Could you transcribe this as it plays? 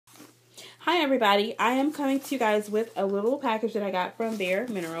Hi everybody, I am coming to you guys with a little package that I got from Bare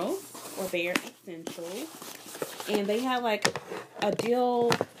Minerals or Bare Essentials, and they had like a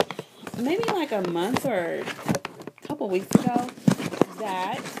deal maybe like a month or a couple weeks ago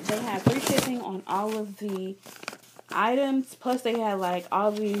that they had free shipping on all of the items, plus they had like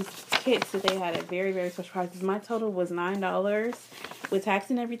all these kits that they had at very, very special prices. My total was $9 with tax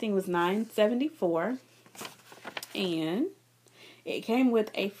and everything was $9.74, and it came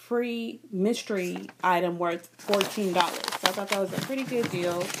with a free mystery item worth $14. So I thought that was a pretty good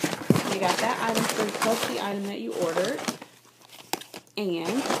deal. You got that item free plus the item that you ordered.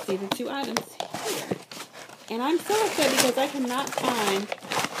 And see the two items here. And I'm so upset because I cannot find...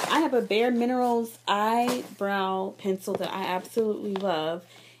 I have a Bare Minerals eyebrow pencil that I absolutely love.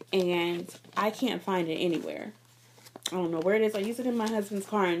 And I can't find it anywhere. I don't know where it is. I use it in my husband's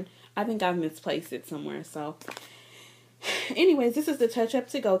car and I think I've misplaced it somewhere. So... anyways, this is the Touch Up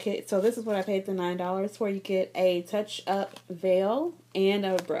To Go kit. So this is what I paid the $9 for. You get a Touch Up veil and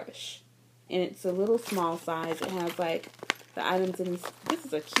a brush. And it's a little small size. It has like the items in this. This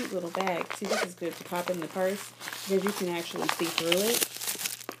is a cute little bag. See, this is good to pop in the purse because you can actually see through it.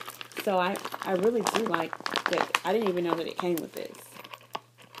 So I really do like that. I didn't even know that it came with this.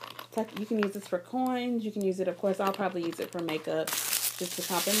 So you can use this for coins. You can use it, of course, I'll probably use it for makeup just to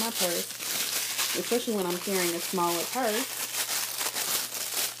pop in my purse. Especially when I'm carrying a smaller purse.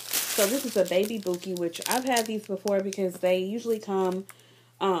 So this is a baby Buki, which I've had these before because they usually come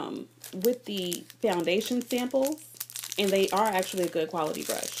with the foundation samples. And they are actually a good quality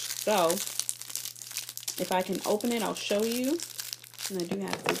brush. So, if I can open it, I'll show you. And I do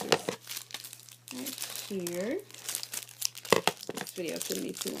have scissors right here. This video shouldn't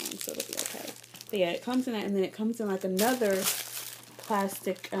be too long, so it'll be okay. But yeah, it comes in that, and then it comes in like another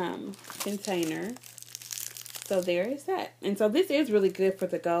plastic container. So there is that. And so this is really good for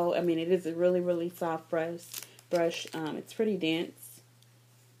the go. I mean, it is a really, really soft brush. It's pretty dense.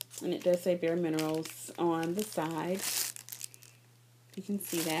 And it does say Bare Minerals on the side. You can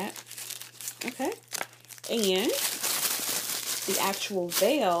see that. Okay. And the actual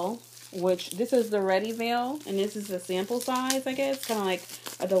veil, which this is the Ready veil. And this is the sample size, I guess. Kind of like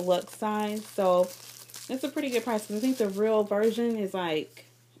a deluxe size. So it's a pretty good price. I think the real version is like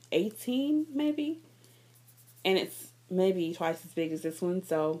 $18 maybe. And it's maybe twice as big as this one.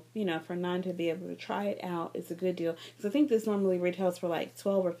 So, you know, for $9 to be able to try it out, it's a good deal. Because I think this normally retails for like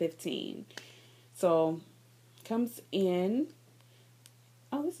 $12 or $15. So, comes in.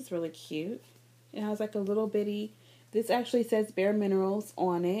 Oh, this is really cute. It has like a little bitty. This actually says Bare Minerals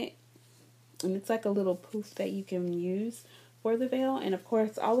on it. And it's like a little poof that you can use for the veil. And of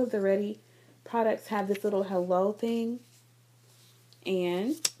course, all of the Ready products have this little hello thing.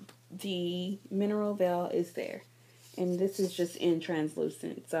 And the mineral veil is there. And this is just in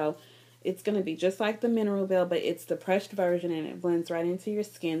translucent. So it's going to be just like the mineral veil, but it's the pressed version and it blends right into your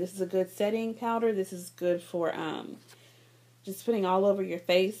skin. This is a good setting powder. This is good for just putting all over your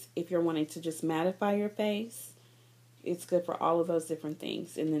face if you're wanting to just mattify your face. It's good for all of those different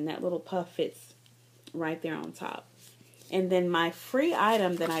things. And then that little puff fits right there on top. And then my free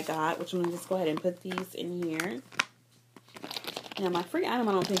item that I got, which I'm going to just go ahead and put these in here. Now, my free item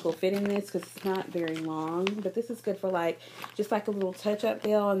I don't think will fit in this because it's not very long. But this is good for like, just like a little touch-up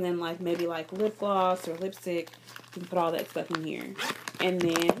veil. And then like maybe like lip gloss or lipstick. You can put all that stuff in here. And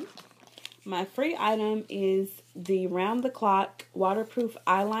then my free item is the Round the Clock waterproof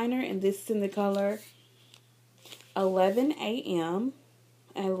eyeliner. And this is in the color 11 AM.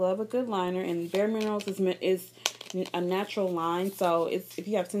 I love a good liner. And Bare Minerals is a natural line. So it's if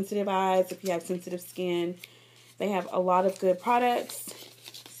you have sensitive eyes, if you have sensitive skin, they have a lot of good products.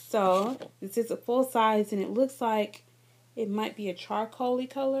 So, this is a full size, and it looks like it might be a charcoal-y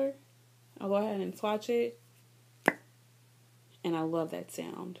color. I'll go ahead and swatch it. And I love that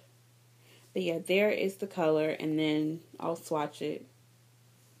sound. But yeah, there is the color, and then I'll swatch it.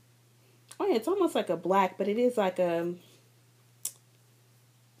 Oh yeah, it's almost like a black, but it is like a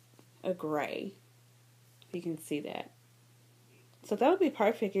gray. You can see that. So that would be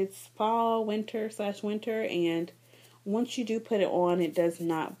perfect. It's fall, winter/winter, and once you do put it on, it does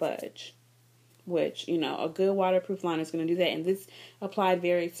not budge. Which, you know, a good waterproof liner is going to do that. And this applied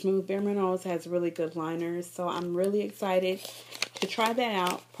very smooth. Bare Minerals has really good liners, so I'm really excited to try that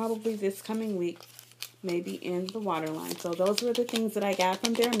out. Probably this coming week, maybe in the waterline. So those were the things that I got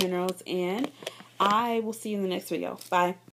from Bare Minerals, and I will see you in the next video. Bye.